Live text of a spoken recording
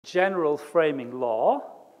general framing law,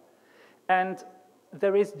 and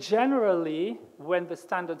there is generally, when the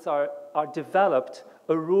standards are developed,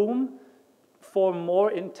 a room for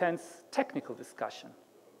more intense technical discussion.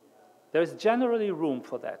 There is generally room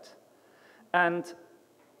for that. And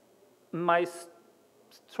my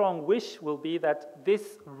strong wish will be that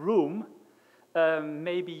this room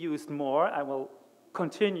may be used more. I will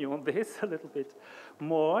continue on this a little bit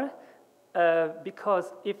more,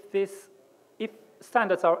 because if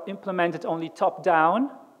standards are implemented only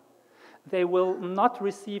top-down, they will not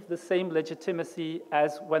receive the same legitimacy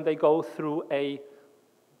as when they go through a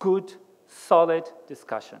good, solid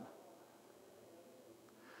discussion.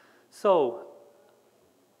 So,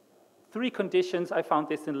 3 conditions, I found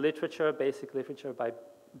this in literature, basic literature by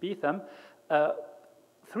Beetham,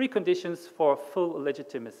 3 conditions for full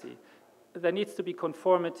legitimacy. There needs to be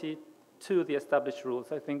conformity to the established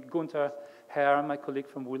rules. I think Gunther Herr, my colleague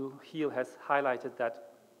from Will Heal, has highlighted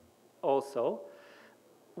that also.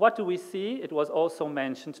 What do we see? It was also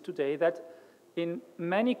mentioned today that in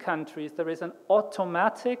many countries there is an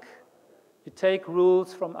automatic, you take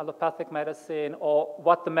rules from allopathic medicine or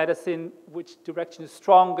what the medicine, which direction is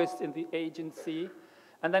strongest in the agency,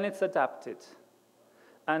 and then it's adapted.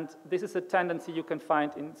 And this is a tendency you can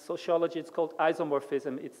find in sociology. It's called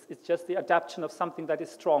isomorphism. It's just the adaptation of something that is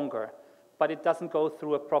stronger, but it doesn't go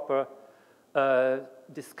through a proper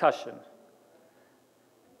discussion.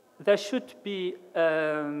 There should be,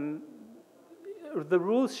 the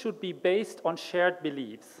rules should be based on shared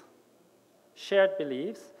beliefs. Shared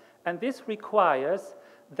beliefs, and this requires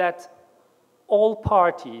that all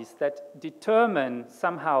parties that determine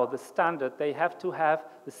somehow the standard, they have to have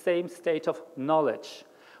the same state of knowledge.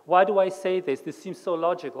 Why do I say this? This seems so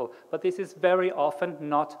logical, but this is very often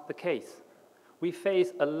not the case. We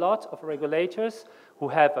face a lot of regulators who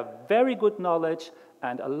have a very good knowledge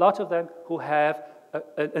and a lot of them who have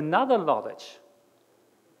another knowledge.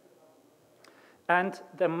 And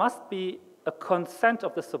there must be a consent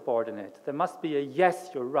of the subordinate. There must be a yes,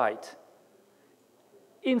 you're right,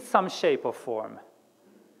 in some shape or form.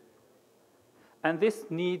 And this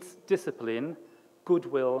needs discipline,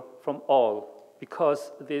 goodwill from all,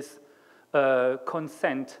 because this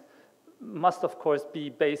consent must, of course, be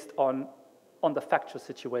based on the factual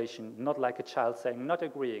situation, not like a child saying, not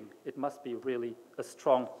agreeing. It must be really a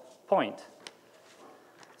strong point.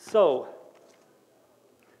 So,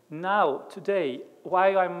 now, today,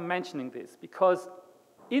 why I'm mentioning this? Because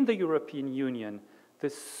in the European Union, the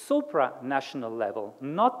supranational level,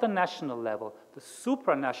 not the national level, the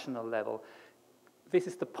supranational level, this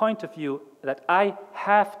is the point of view that I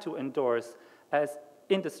have to endorse as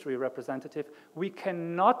industry representative. We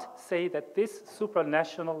cannot say that this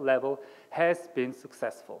supranational level has been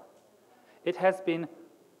successful. It has been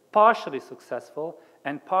partially successful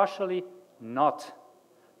and partially not.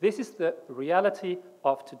 This is the reality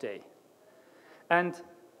of today. And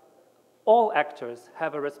all actors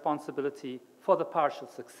have a responsibility for the partial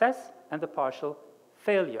success and the partial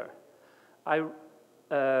failure.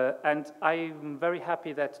 And I'm very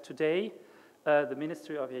happy that today the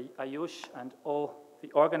Ministry of Ayush and all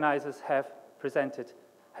the organizers have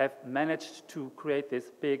managed to create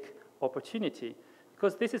this big opportunity.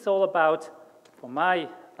 Because this is all about, for my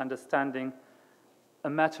understanding, a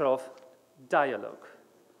matter of dialogue.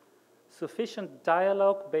 Sufficient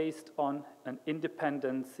dialogue based on an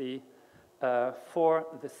independency for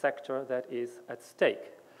the sector that is at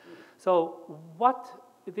stake. So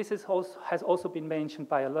has also been mentioned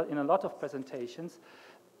in a lot of presentations.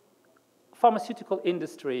 Pharmaceutical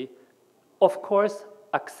industry, of course,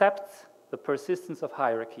 accepts the persistence of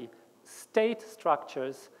hierarchy. State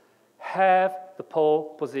structures have the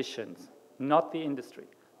pole positions, not the industry.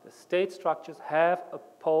 The state structures have a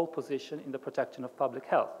pole position in the protection of public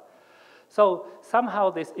health. So somehow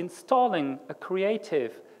this installing a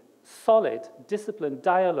creative, solid, disciplined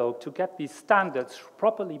dialogue to get these standards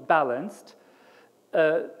properly balanced,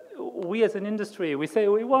 we as an industry, we say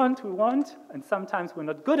we want, and sometimes we're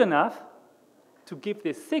not good enough to give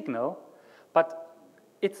this signal, but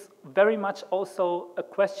it's very much also a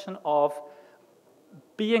question of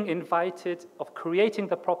being invited, of creating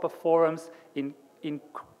the proper forums, in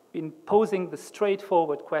posing the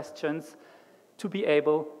straightforward questions to be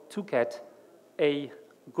able to get a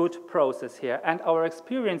good process here. And our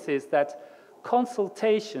experience is that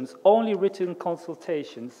consultations, only written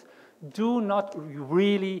consultations, do not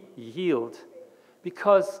really yield,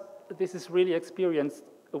 because this is really experience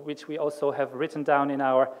which we also have written down in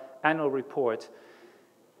our annual report.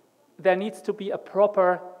 There needs to be a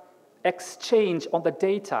proper exchange on the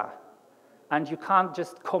data. And you can't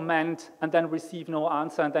just comment and then receive no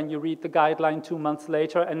answer, and then you read the guideline 2 months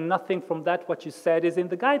later, and nothing from that what you said is in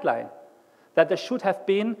the guideline. That there should have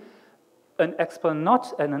been an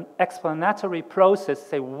explanatory process,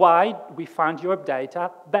 say why we found your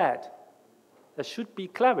data bad. There should be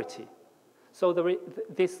clarity. So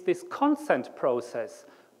this consent process,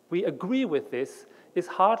 we agree with this, is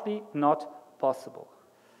hardly not possible.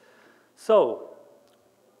 So,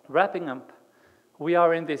 wrapping up, we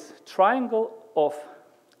are in this triangle of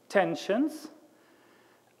tensions.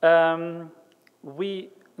 We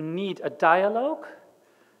need a dialogue.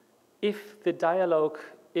 If the dialogue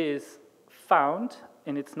is found,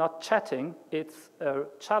 and it's not chatting, it's a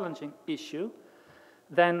challenging issue,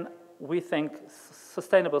 then we think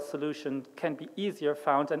sustainable solution can be easier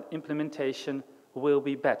found and implementation will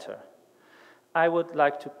be better. I would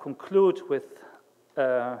like to conclude with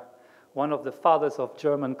one of the fathers of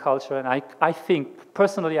German culture, and I think,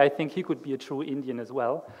 personally, I think he could be a true Indian as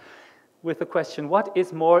well, with the question, what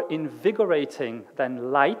is more invigorating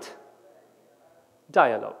than light?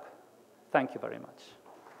 Dialogue. Thank you very much.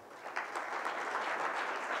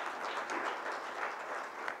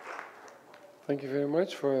 Thank you very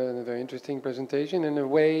much for a very interesting presentation. In a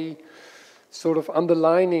way, sort of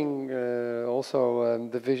underlining also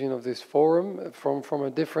the vision of this forum from a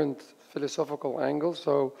different philosophical angle.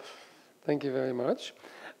 So thank you very much.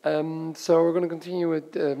 So we're going to continue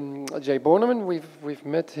with Jay Borneman. We've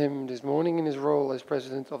met him this morning in his role as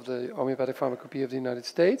president of the Homeopathic Pharmacopoeia of the United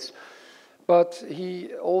States. But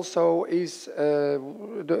he also is,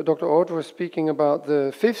 Dr. Oort was speaking about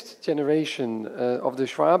the 5th generation of the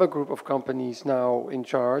Schwabe group of companies now in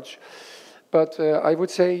charge. But I would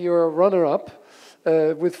say you're a runner-up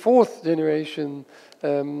with 4th generation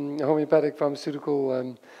homeopathic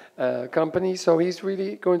pharmaceutical company. So he's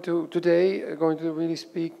really going to, today, going to really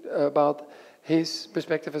speak about his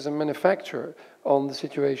perspective as a manufacturer on the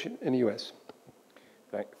situation in the US.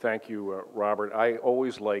 Thank you, Robert. I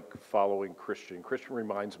always like following Christian. Christian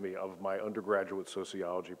reminds me of my undergraduate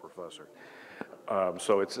sociology professor.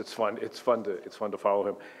 So it's fun to follow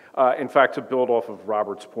him. In fact, to build off of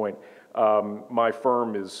Robert's point, my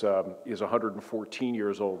firm is 114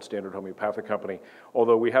 years old, Standard Homeopathic Company.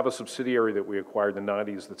 Although we have a subsidiary that we acquired in the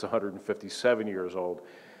 90s that's 157 years old.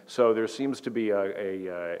 So there seems to be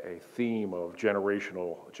a theme of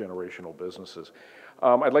generational businesses.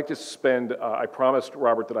 I'd like to spend, I promised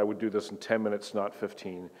Robert that I would do this in 10 minutes, not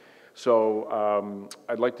 15. So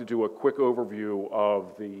I'd like to do a quick overview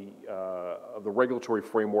of the regulatory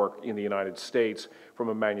framework in the United States from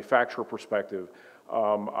a manufacturer perspective.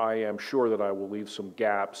 I am sure that I will leave some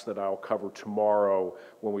gaps that I'll cover tomorrow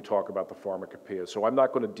when we talk about the pharmacopoeia. So I'm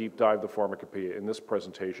not going to deep dive the pharmacopoeia in this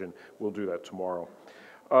presentation. We'll do that tomorrow.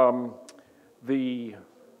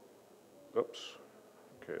 Oops,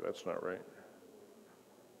 okay, that's not right.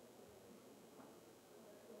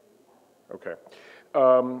 Okay.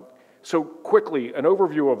 So quickly, an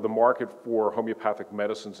overview of the market for homeopathic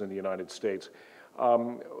medicines in the United States.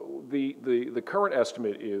 The current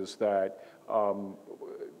estimate is that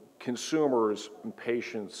consumers and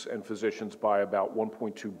patients and physicians buy about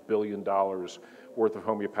 $1.2 billion worth of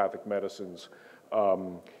homeopathic medicines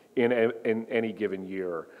in any given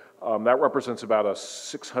year. That represents about a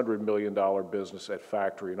 $600 million business at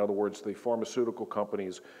factory. In other words, the pharmaceutical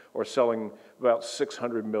companies are selling about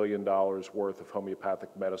 $600 million worth of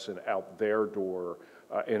homeopathic medicine out their door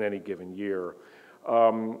in any given year.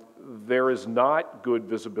 There is not good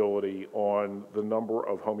visibility on the number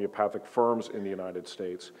of homeopathic firms in the United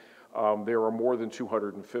States. There are more than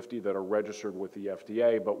 250 that are registered with the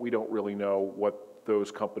FDA, but we don't really know what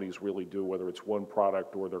those companies really do, whether it's one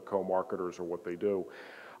product or they're co-marketers or what they do.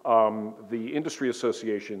 The industry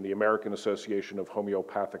association, the American Association of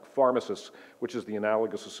Homeopathic Pharmacists, which is the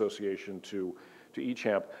analogous association to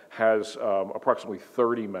ECHAMP, has approximately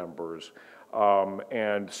 30 members,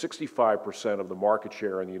 and 65% of the market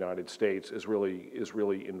share in the United States is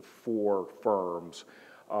really in 4 firms.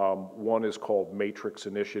 One is called Matrix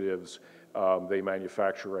Initiatives. They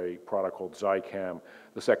manufacture a product called Zicam.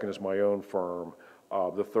 The second is my own firm.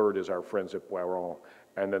 The third is our friends at Boiron.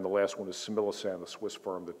 And then the last one is Similasan, the Swiss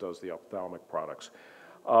firm that does the ophthalmic products.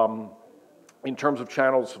 In terms of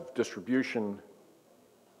channels of distribution,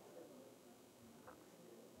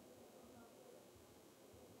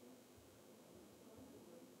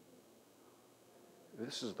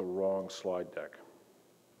 this is the wrong slide deck.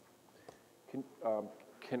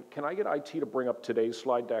 Can I get IT to bring up today's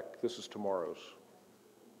slide deck? This is tomorrow's.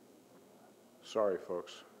 Sorry,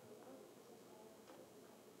 folks.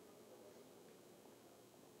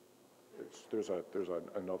 There's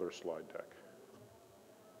another slide deck.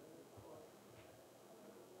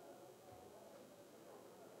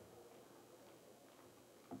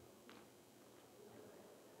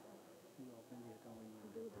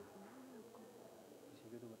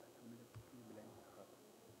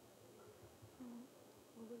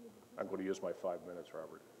 I'm going to use my 5 minutes,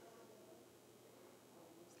 Robert.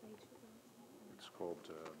 It's called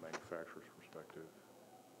Manufacturer's Perspective.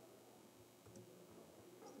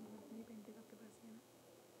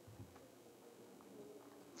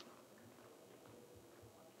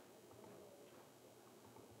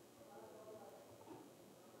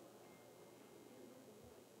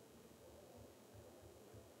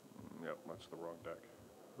 Yep, that's the wrong deck.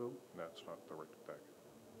 Who? That's not the right deck.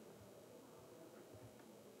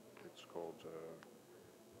 It's called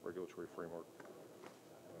Regulatory Framework.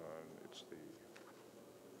 It's the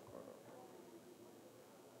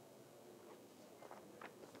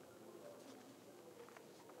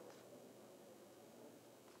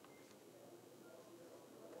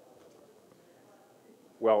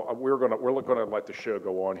well, we're going to let the show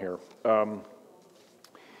go on here.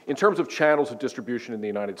 In terms of channels of distribution in the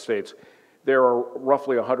United States, there are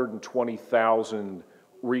roughly 120,000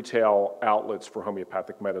 retail outlets for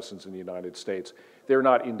homeopathic medicines in the United States. They're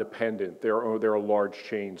not independent. There are large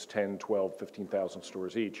chains, 10, 12, 15,000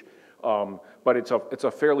 stores each. But it's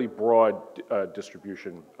a fairly broad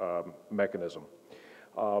distribution mechanism.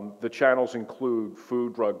 The channels include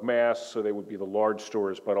food, drug, mass, so they would be the large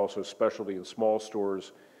stores, but also specialty and small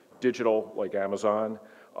stores, digital, like Amazon,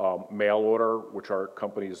 mail order, which are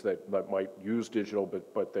companies that might use digital,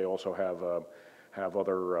 but they also have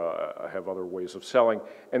other ways of selling,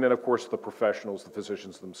 and then of course the professionals, the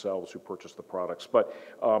physicians themselves who purchase the products. But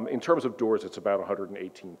in terms of doors, it's about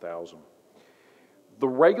 118,000. The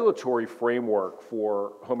regulatory framework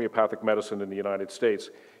for homeopathic medicine in the United States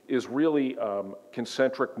is really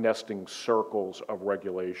concentric nesting circles of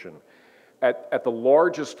regulation. At the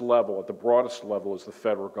largest level, at the broadest level, is the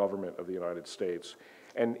federal government of the United States.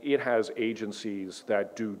 And it has agencies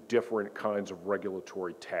that do different kinds of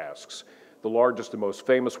regulatory tasks. The largest and most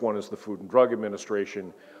famous one is the Food and Drug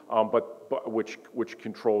Administration, which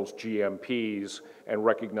controls GMPs and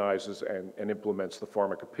recognizes and implements the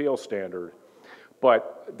Pharmacopeal standard.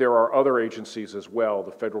 But there are other agencies as well.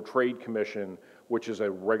 The Federal Trade Commission, which is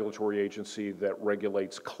a regulatory agency that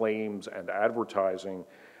regulates claims and advertising,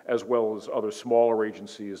 as well as other smaller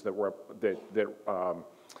agencies that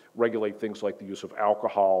regulate things like the use of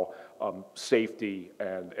alcohol, safety,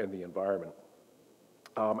 and the environment.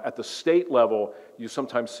 At the state level, you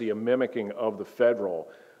sometimes see a mimicking of the federal.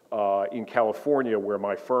 In California, where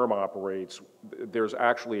my firm operates, there's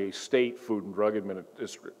actually a state Food and Drug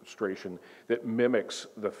Administration that mimics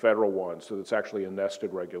the federal one, so it's actually a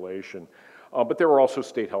nested regulation. But there are also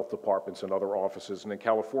state health departments and other offices, and in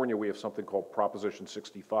California we have something called Proposition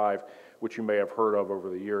 65, which you may have heard of over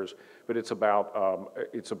the years, but it's about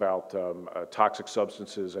toxic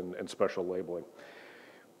substances and special labeling.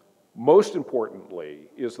 Most importantly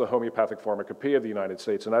is the Homeopathic Pharmacopoeia of the United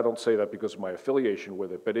States, and I don't say that because of my affiliation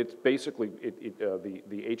with it, but it's basically,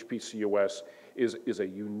 the HPCOS is a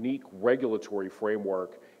unique regulatory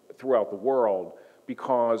framework throughout the world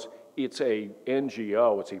because it's a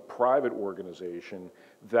NGO, it's a private organization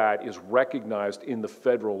that is recognized in the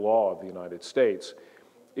federal law of the United States.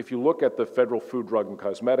 If you look at the Federal Food, Drug, and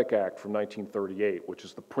Cosmetic Act from 1938, which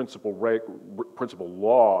is the principal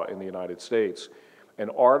law in the United States, an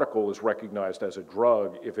article is recognized as a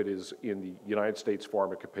drug if it is in the United States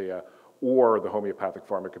Pharmacopoeia or the Homeopathic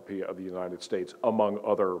Pharmacopoeia of the United States, among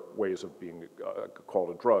other ways of being called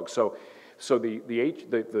a drug. So the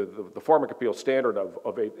Pharmacopoeia standard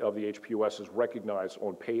of the HPUS is recognized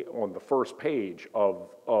on the first page of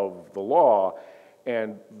the law,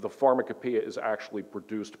 and the Pharmacopoeia is actually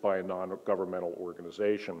produced by a non-governmental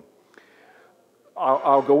organization.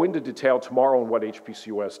 I'll go into detail tomorrow on what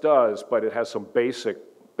HPCOS does, but it has some basic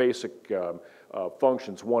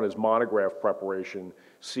functions. One is monograph preparation,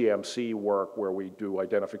 CMC work, where we do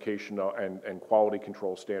identification and quality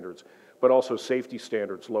control standards, but also safety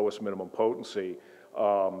standards, lowest minimum potency,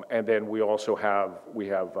 and then we also have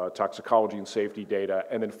toxicology and safety data,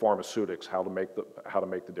 and then pharmaceutics, how to make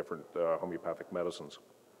the different homeopathic medicines.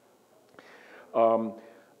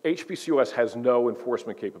 HPCOS has no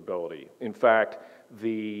enforcement capability. In fact,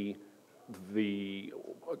 the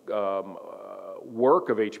work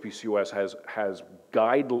of HPCOS has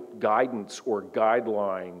guidance or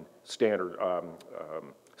guideline standard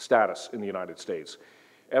status in the United States.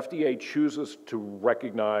 FDA chooses to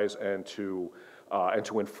recognize and to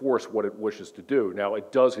enforce what it wishes to do. Now,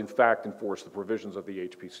 it does in fact enforce the provisions of the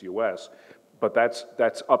HPCOS, but that's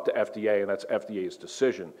up to FDA, and that's FDA's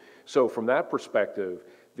decision. So from that perspective,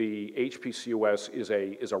 the HPCOS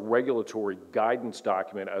is a regulatory guidance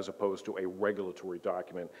document as opposed to a regulatory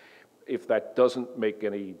document. If that doesn't make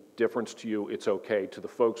any difference to you, it's okay. To the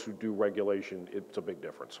folks who do regulation, it's a big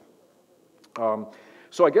difference.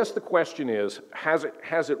 So I guess the question is, has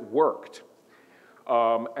it worked?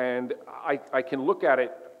 And I can look at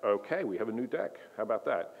it, okay, we have a new deck. How about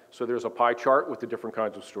that? So there's a pie chart with the different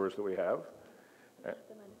kinds of stores that we have. The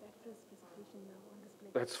manufacturer's specification now on display.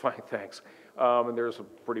 That's fine, thanks. And there's a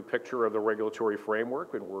pretty picture of the regulatory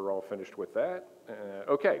framework, and we're all finished with that.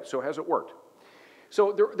 Okay, so has it worked?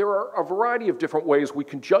 So there are a variety of different ways we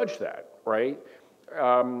can judge that, right?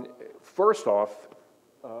 First off,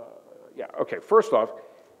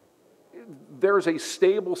 there's a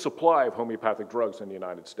stable supply of homeopathic drugs in the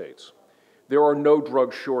United States. There are no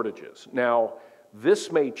drug shortages. Now,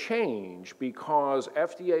 this may change because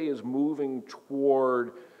FDA is moving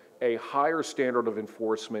toward a higher standard of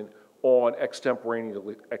enforcement on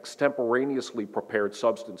extemporaneously prepared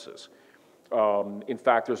substances. In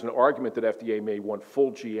fact, there's an argument that FDA may want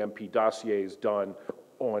full GMP dossiers done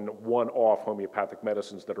on one-off homeopathic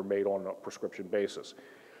medicines that are made on a prescription basis.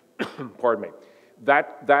 Pardon me.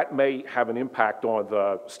 That may have an impact on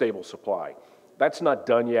the stable supply. That's not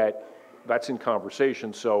done yet. That's in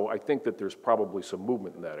conversation, so I think that there's probably some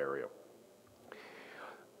movement in that area.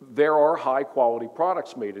 There are high-quality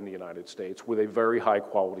products made in the United States with a very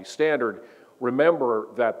high-quality standard. Remember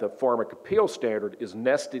that the pharmacopeal standard is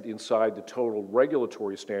nested inside the total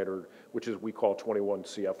regulatory standard, which is we call 21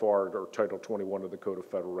 CFR, or Title 21 of the Code of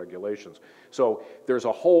Federal Regulations. So there's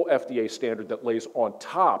a whole FDA standard that lays on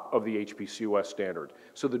top of the HPCOS standard.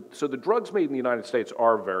 So the drugs made in the United States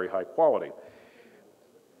are very high quality.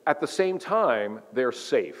 At the same time, they're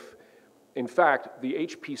safe. In fact, the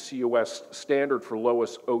HPCOS standard for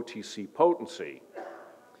lowest OTC potency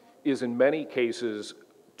is in many cases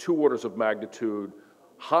 2 orders of magnitude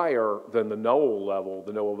higher than the NOAA level,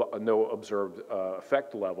 the no observed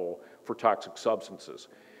effect level for toxic substances.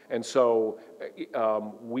 And so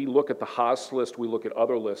we look at the Haas list, we look at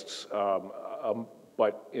other lists,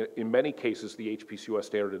 but in many cases the HPCOS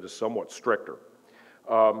standard is somewhat stricter.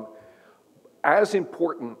 As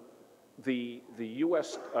important, the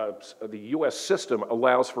US system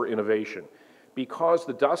allows for innovation. Because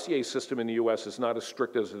the dossier system in the US is not as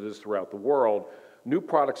strict as it is throughout the world, new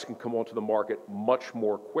products can come onto the market much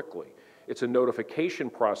more quickly. It's a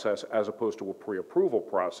notification process as opposed to a pre-approval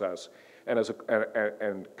process,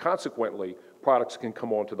 and consequently, products can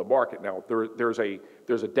come onto the market. Now, there's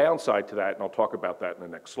a downside to that, and I'll talk about that in the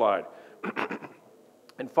next slide.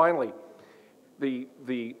 And finally,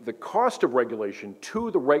 the cost of regulation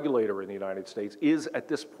to the regulator in the United States is, at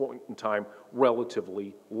this point in time,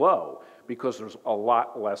 relatively low because there's a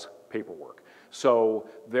lot less paperwork. So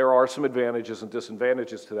there are some advantages and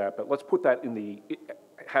disadvantages to that, but let's put that in the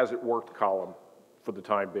has it worked column for the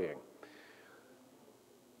time being.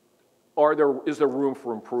 Is there room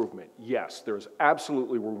for improvement? Yes, there's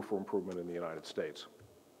absolutely room for improvement in the United States.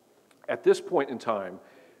 At this point in time,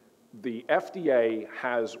 the FDA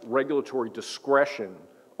has regulatory discretion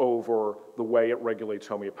over the way it regulates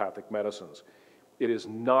homeopathic medicines. It is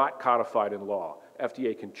not codified in law.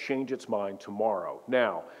 FDA can change its mind tomorrow.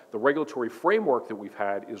 Now, the regulatory framework that we've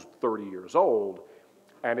had is 30 years old,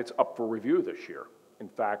 and it's up for review this year. In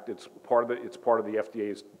fact, it's part of the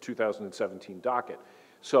FDA's 2017 docket.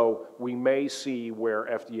 So we may see where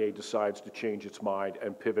FDA decides to change its mind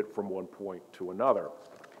and pivot from one point to another.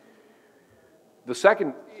 The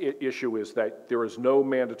second issue is that there is no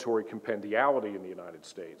mandatory compendiality in the United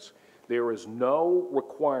States. There is no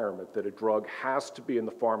requirement that a drug has to be in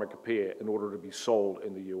the pharmacopoeia in order to be sold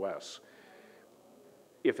in the US.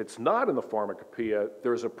 If it's not in the pharmacopoeia,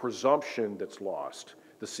 there's a presumption that's lost.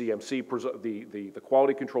 The CMC, the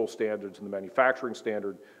quality control standards and the manufacturing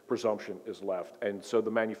standard presumption is left. And so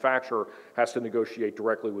the manufacturer has to negotiate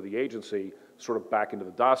directly with the agency, sort of back into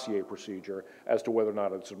the dossier procedure, as to whether or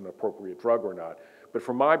not it's an appropriate drug or not. But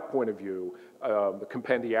from my point of view, the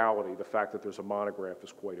compendiality, the fact that there's a monograph,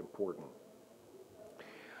 is quite important.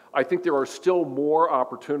 I think there are still more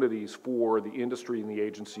opportunities for the industry and the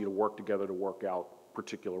agency to work together to work out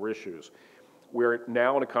particular issues. We're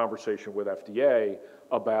now in a conversation with FDA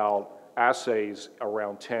about assays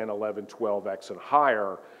around 10, 11, 12x and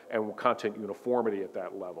higher, and content uniformity at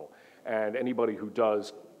that level. And anybody who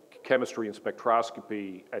does chemistry and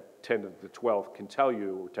spectroscopy at 10 to the 12th can tell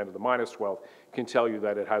you, or 10 to the minus 12th, can tell you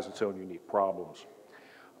that it has its own unique problems.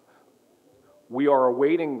 We are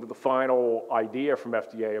awaiting the final idea from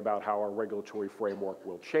FDA about how our regulatory framework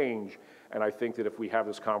will change, and I think that if we have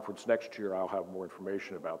this conference next year, I'll have more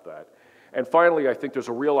information about that. And finally, I think there's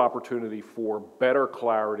a real opportunity for better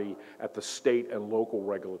clarity at the state and local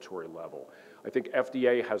regulatory level. I think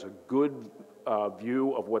FDA has a good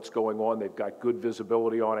view of what's going on. They've got good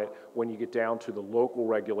visibility on it. When you get down to the local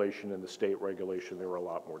regulation and the state regulation, there are a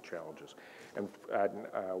lot more challenges. And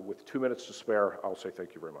with 2 minutes to spare, I'll say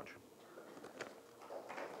thank you very much.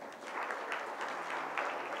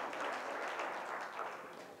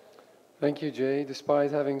 Thank you, Jay.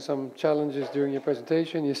 Despite having some challenges during your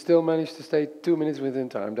presentation, you still managed to stay 2 minutes within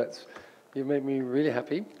time. You made me really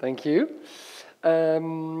happy. Thank you.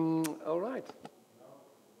 All right.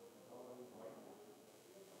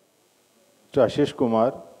 Mr. Ashish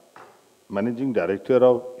Kumar, Managing Director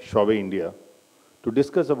of Shobe India, to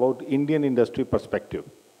discuss about Indian industry perspective.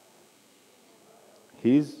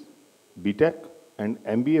 He is BTech and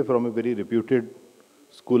MBA from a very reputed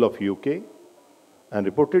school of UK, and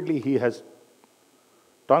reportedly he has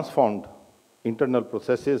transformed internal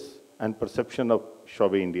processes and perception of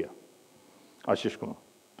Shobe India. Ashish Kumar.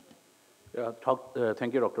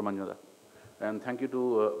 Thank you, Dr. Manjunath. And thank you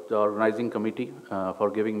to the organizing committee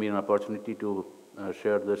for giving me an opportunity to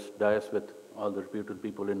share this dais with all the reputed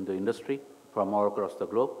people in the industry from all across the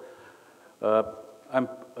globe. I'm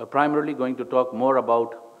primarily going to talk more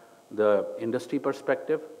about the industry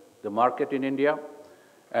perspective, the market in India,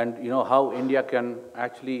 and how India can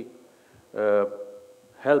actually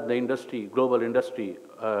help the industry, global industry,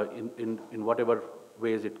 in whatever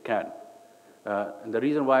ways it can. And the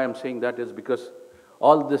reason why I'm saying that is because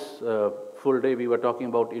all this full day we were talking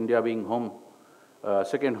about India being home,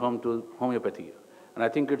 second home to homeopathy. And I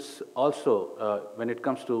think it's also, when it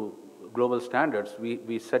comes to global standards,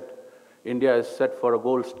 India is set for a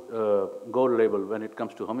gold label when it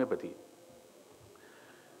comes to homeopathy.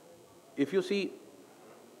 If you see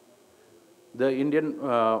the Indian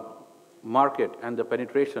market and the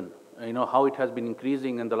penetration, how it has been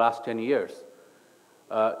increasing in the last 10 years.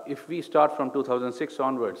 If we start from 2006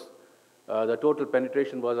 onwards, the total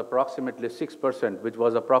penetration was approximately 6%, which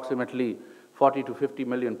was approximately 40 to 50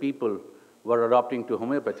 million people were adopting to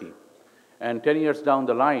homeopathy. And 10 years down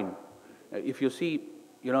the line, if you see,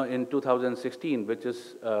 in 2016, which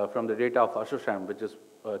is from the data of ASSOCHAM, which is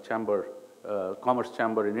commerce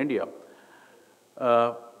chamber in India,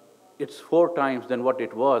 it's 4 times than what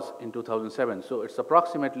it was in 2007. So it's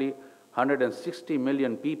approximately 160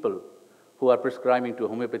 million people who are prescribing to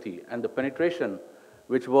homeopathy. And the penetration,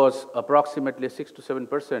 which was approximately 6 to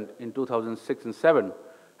 7% in 2006 and 7,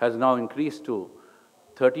 has now increased to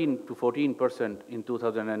 13 to 14% in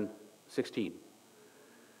 2016.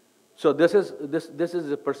 So this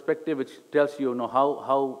is a perspective which tells you,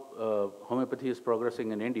 how homeopathy is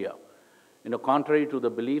progressing in India. Contrary to the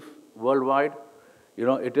belief worldwide,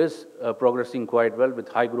 it is progressing quite well with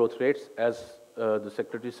high growth rates, as the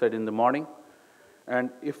Secretary said in the morning. And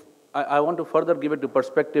if I want to further give it to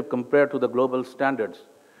perspective compared to the global standards.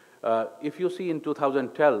 If you see in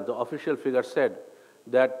 2012, the official figure said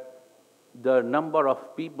that the number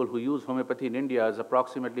of people who use homeopathy in India is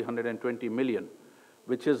approximately 120 million,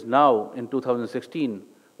 which is now, in 2016,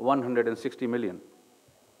 160 million,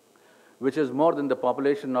 which is more than the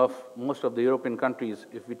population of most of the European countries.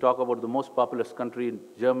 If we talk about the most populous country in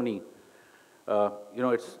Germany,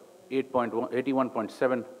 it's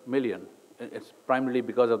 81.7 million. It's primarily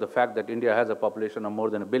because of the fact that India has a population of more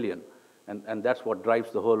than 1 billion, and that's what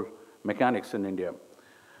drives the whole mechanics in India.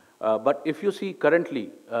 But if you see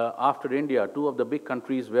currently, after India, 2 of the big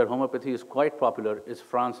countries where homeopathy is quite popular is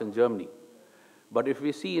France and Germany. But if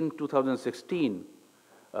we see in 2016,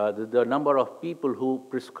 the number of people who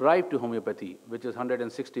prescribe to homeopathy, which is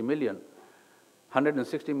 160 million,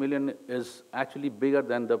 160 million is actually bigger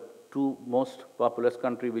than the 2 most populous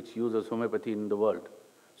countries which uses homeopathy in the world.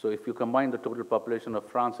 So if you combine the total population of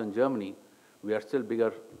France and Germany, we are still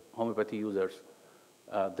bigger homeopathy users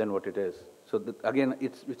than what it is. So again,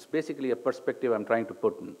 it's basically a perspective I'm trying to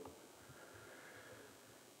put in.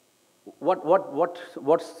 What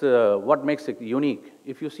makes it unique?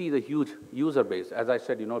 If you see the huge user base, as I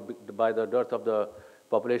said, by the dearth of the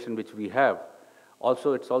population which we have,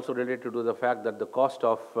 it's also related to the fact that the cost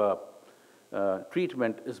of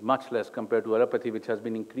treatment is much less compared to allopathy, which has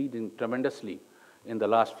been increasing tremendously in the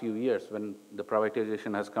last few years when the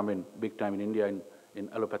privatization has come in big time in India in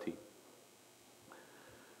allopathy.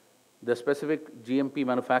 The specific GMP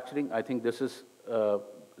manufacturing, I think this is a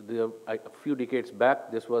few decades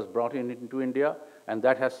back, this was brought into India, and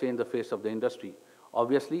that has changed the face of the industry.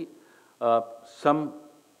 Obviously, there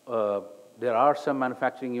are some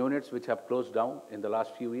manufacturing units which have closed down in the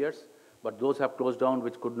last few years, but those have closed down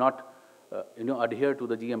which could not adhere to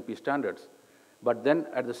the GMP standards. But then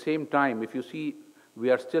at the same time, if you see, we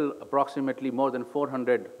are still approximately more than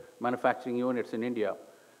 400 manufacturing units in India,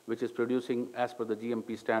 which is producing as per the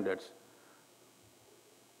GMP standards.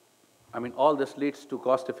 I mean, all this leads to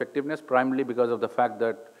cost effectiveness, primarily because of the fact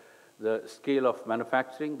that the scale of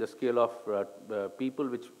manufacturing, the scale of people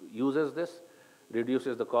which uses this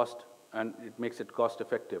reduces the cost, and it makes it cost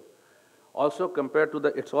effective. Also, compared to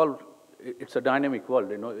the, it's a dynamic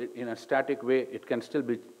world, you know, in a static way, it can still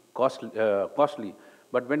be costly.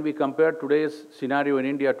 But when we compare today's scenario in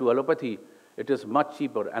India to allopathy, it is much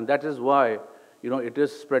cheaper, and that is why, you know, it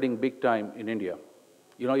is spreading big time in India.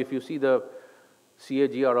 You know, if you see the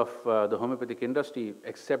CAGR of the homeopathic industry,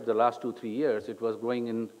 except the last 2-3 years, it was growing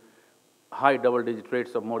in high double-digit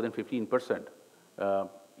rates of more than 15%,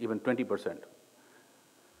 even 20%.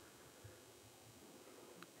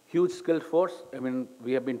 Huge skilled force. I mean,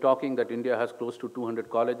 we have been talking that India has close to 200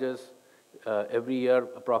 colleges. Every year,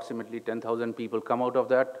 approximately 10,000 people come out of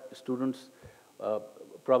that, students.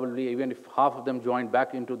 Probably even if half of them join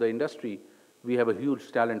back into the industry, we have a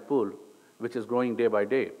huge talent pool, which is growing day by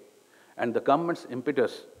day. And the government's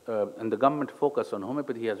impetus and the government focus on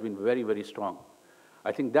homeopathy has been very, very strong.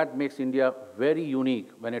 I think that makes India very unique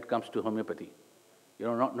when it comes to homeopathy. You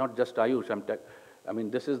know, not just Ayush. I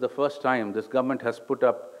mean, this is the first time this government has put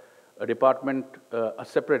up a department, a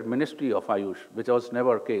separate ministry of Ayush, which was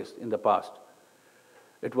never the case in the past.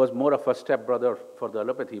 It was more of a stepbrother for the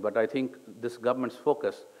allopathy, but I think this government's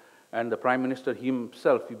focus and the Prime Minister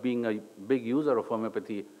himself, being a big user of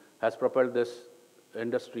homeopathy, has propelled this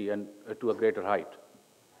industry and to a greater height.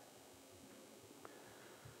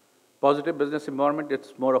 Positive business environment,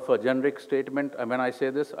 it's more of a generic statement. And when I say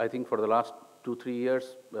this, I think for the last 2-3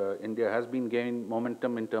 years, India has been gaining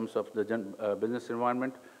momentum in terms of the business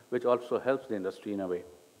environment, which also helps the industry in a way.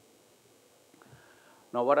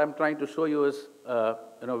 Now, what I'm trying to show you is, a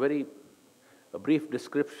brief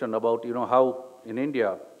description about, how in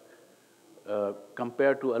India,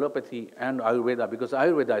 compared to allopathy and Ayurveda, because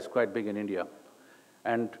Ayurveda is quite big in India.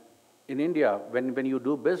 And in India, when you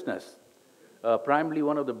do business, primarily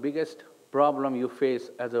one of the biggest problem you face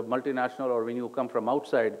as a multinational or when you come from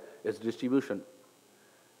outside is distribution.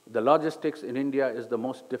 The logistics in India is the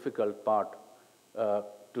most difficult part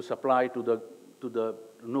to supply to the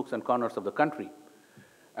nooks and corners of the country.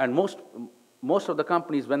 And most of the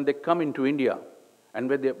companies, when they come into India, and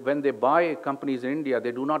when they buy companies in India,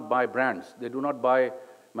 they do not buy brands, they do not buy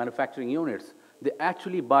manufacturing units, they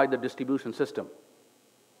actually buy the distribution system.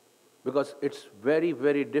 Because it's very,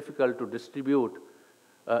 very difficult to distribute.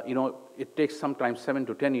 It takes sometimes 7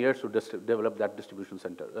 to 10 years to develop that distribution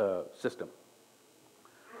system.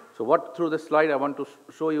 So what through this slide I want to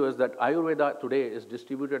show you is that Ayurveda today is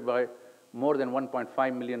distributed by more than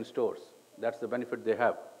 1.5 million stores. That's the benefit they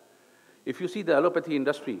have. If you see the allopathy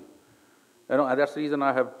industry, and that's the reason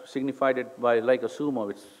I have signified it by like a sumo,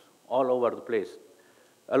 it's all over the place.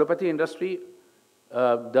 Allopathy industry,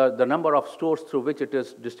 the number of stores through which it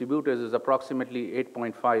is distributed is approximately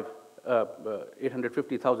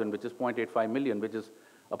 850,000, which is 0.85 million, which is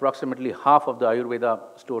approximately half of the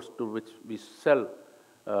Ayurveda stores to which we sell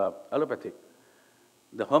allopathic.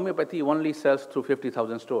 The homeopathy only sells through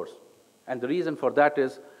 50,000 stores. And the reason for that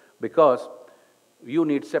is because you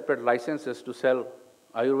need separate licenses to sell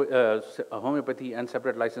homeopathy and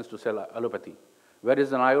separate license to sell allopathy.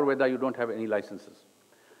 Whereas in Ayurveda, you don't have any licenses,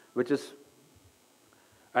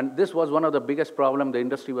 and this was one of the biggest problems the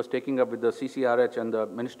industry was taking up with the CCRH and the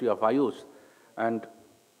Ministry of Ayush. And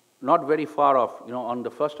not very far off, on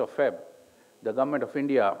the 1st of Feb, the government of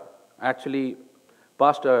India actually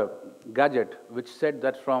passed a gadget which said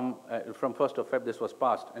that from 1st of Feb this was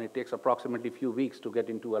passed, and it takes approximately a few weeks to get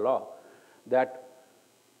into a law, that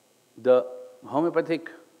the homeopathic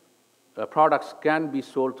products can be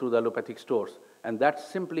sold through the allopathic stores. And that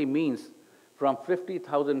simply means from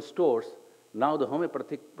 50,000 stores, now the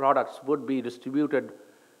homeopathic products would be distributed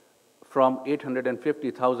from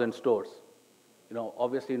 850,000 stores.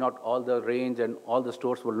 Obviously not all the range and all the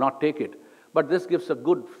stores will not take it, but this gives a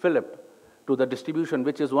good fillip to the distribution,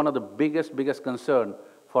 which is one of the biggest concern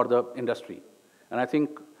for the industry. And I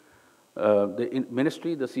think the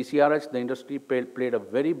ministry, the CCRH, the industry played a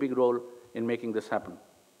very big role in making this happen.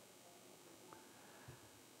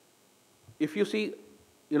 If you see,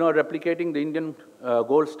 replicating the Indian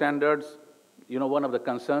gold standards, one of the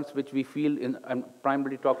concerns which we feel I'm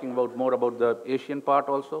primarily talking about more about the Asian part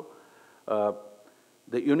also,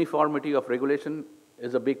 the uniformity of regulation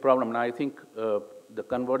is a big problem. And I think the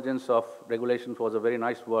convergence of regulations was a very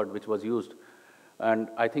nice word which was used. And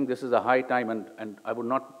I think this is a high time, and I would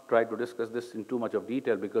not try to discuss this in too much of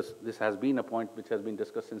detail because this has been a point which has been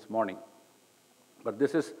discussed since morning. But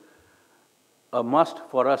this is a must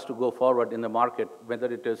for us to go forward in the market, whether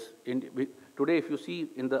it is today, if you see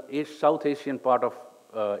in the South Asian part of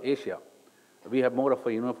Asia, we have more of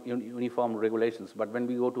a uniform regulations. But when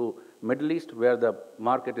we go to Middle East, where the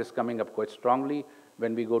market is coming up quite strongly,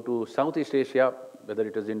 when we go to Southeast Asia, whether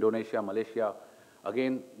it is Indonesia, Malaysia,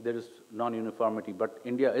 again, there is non-uniformity. But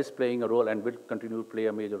India is playing a role and will continue to play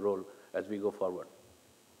a major role as we go forward.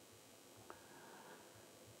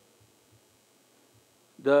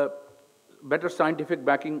 The better scientific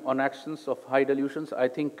backing on actions of high dilutions, I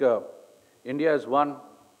think India is one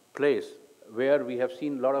place where we have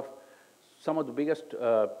seen a lot of, some of the biggest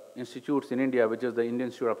institutes in India, which is the Indian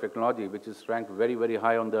Institute of Technology, which is ranked very, very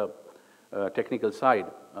high on the technical side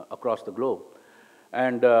across the globe.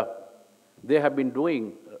 And they have been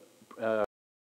doing